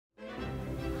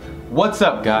What's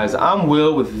up guys, I'm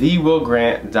Will with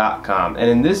thewillgrant.com, and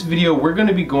in this video we're going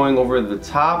to be going over the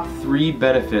top 3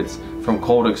 benefits from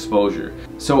cold exposure.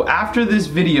 So after this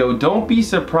video, don't be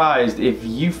surprised if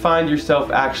you find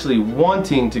yourself actually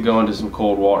wanting to go into some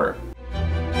cold water.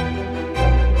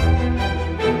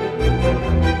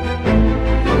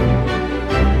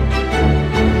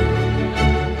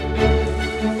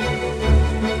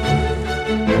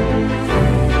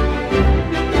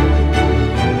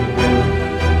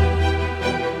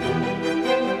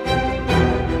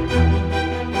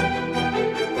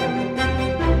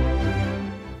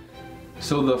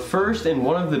 So the first and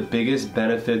one of the biggest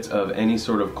benefits of any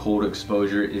sort of cold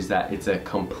exposure is that it's a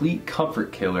complete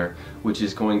comfort killer, which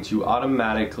is going to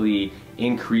automatically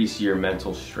increase your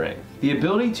mental strength. The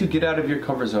ability to get out of your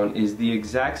comfort zone is the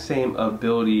exact same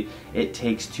ability it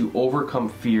takes to overcome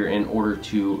fear in order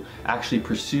to actually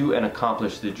pursue and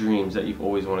accomplish the dreams that you've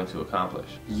always wanted to accomplish.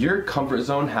 Your comfort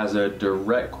zone has a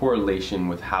direct correlation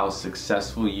with how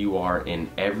successful you are in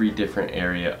every different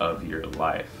area of your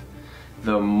life.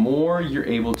 The more you're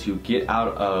able to get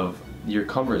out of your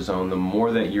comfort zone, the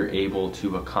more that you're able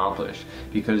to accomplish.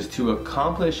 Because to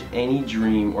accomplish any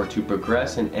dream or to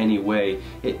progress in any way,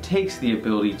 it takes the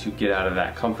ability to get out of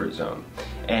that comfort zone.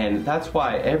 And that's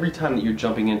why every time that you're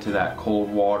jumping into that cold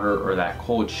water or that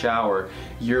cold shower,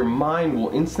 your mind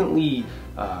will instantly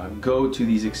go to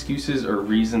these excuses or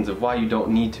reasons of why you don't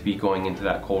need to be going into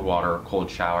that cold water or cold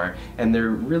shower. And they're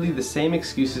really the same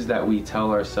excuses that we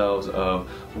tell ourselves of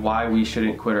why we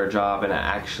shouldn't quit our job and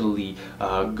actually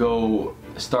go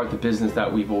start the business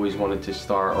that we've always wanted to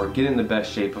start, or get in the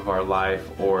best shape of our life,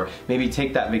 or maybe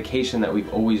take that vacation that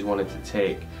we've always wanted to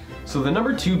take. So the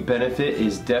number 2 benefit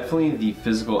is definitely the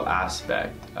physical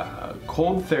aspect.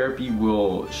 Cold therapy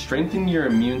will strengthen your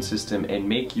immune system and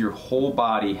make your whole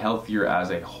body healthier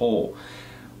as a whole.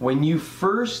 When you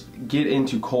first get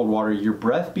into cold water, your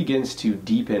breath begins to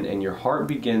deepen and your heart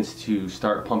begins to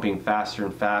start pumping faster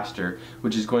and faster,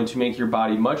 which is going to make your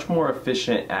body much more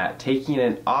efficient at taking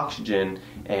in oxygen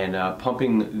and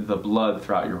pumping the blood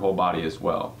throughout your whole body as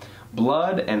well.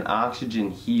 Blood and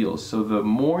oxygen heals, so the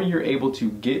more you're able to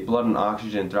get blood and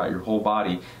oxygen throughout your whole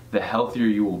body, the healthier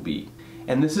you will be.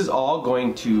 And this is all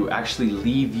going to actually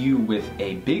leave you with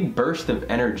a big burst of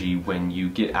energy when you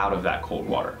get out of that cold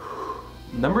water.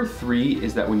 Number 3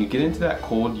 is that when you get into that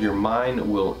cold, your mind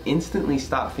will instantly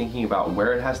stop thinking about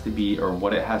where it has to be or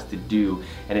what it has to do,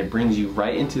 and it brings you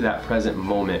right into that present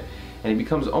moment. And it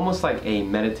becomes almost like a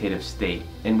meditative state.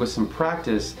 And with some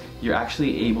practice, you're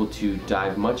actually able to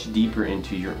dive much deeper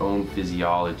into your own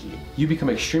physiology. You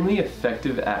become extremely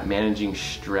effective at managing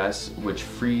stress, which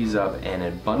frees up an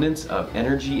abundance of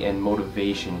energy and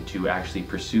motivation to actually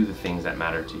pursue the things that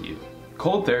matter to you.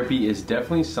 Cold therapy is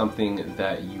definitely something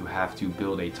that you have to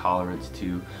build a tolerance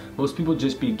to. Most people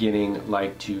just beginning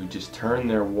like to just turn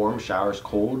their warm showers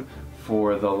cold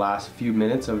for the last few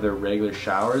minutes of their regular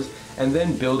showers, and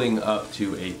then building up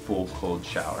to a full cold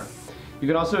shower. You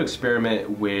can also experiment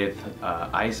with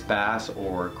ice baths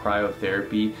or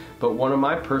cryotherapy, but one of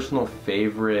my personal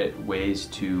favorite ways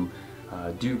to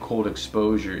do cold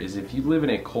exposure is if you live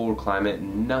in a cold climate,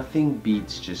 nothing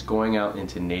beats just going out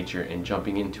into nature and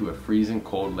jumping into a freezing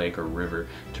cold lake or river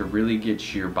to really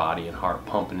get your body and heart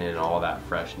pumping in all that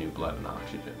fresh new blood and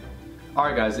oxygen.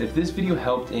 Alright guys, if this video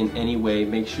helped in any way,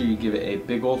 make sure you give it a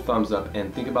big old thumbs up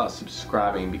and think about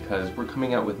subscribing, because we're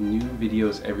coming out with new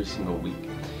videos every single week.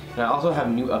 And I also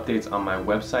have new updates on my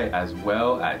website as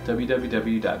well at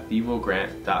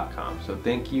www.thewillgrant.com. So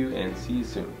thank you and see you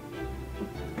soon.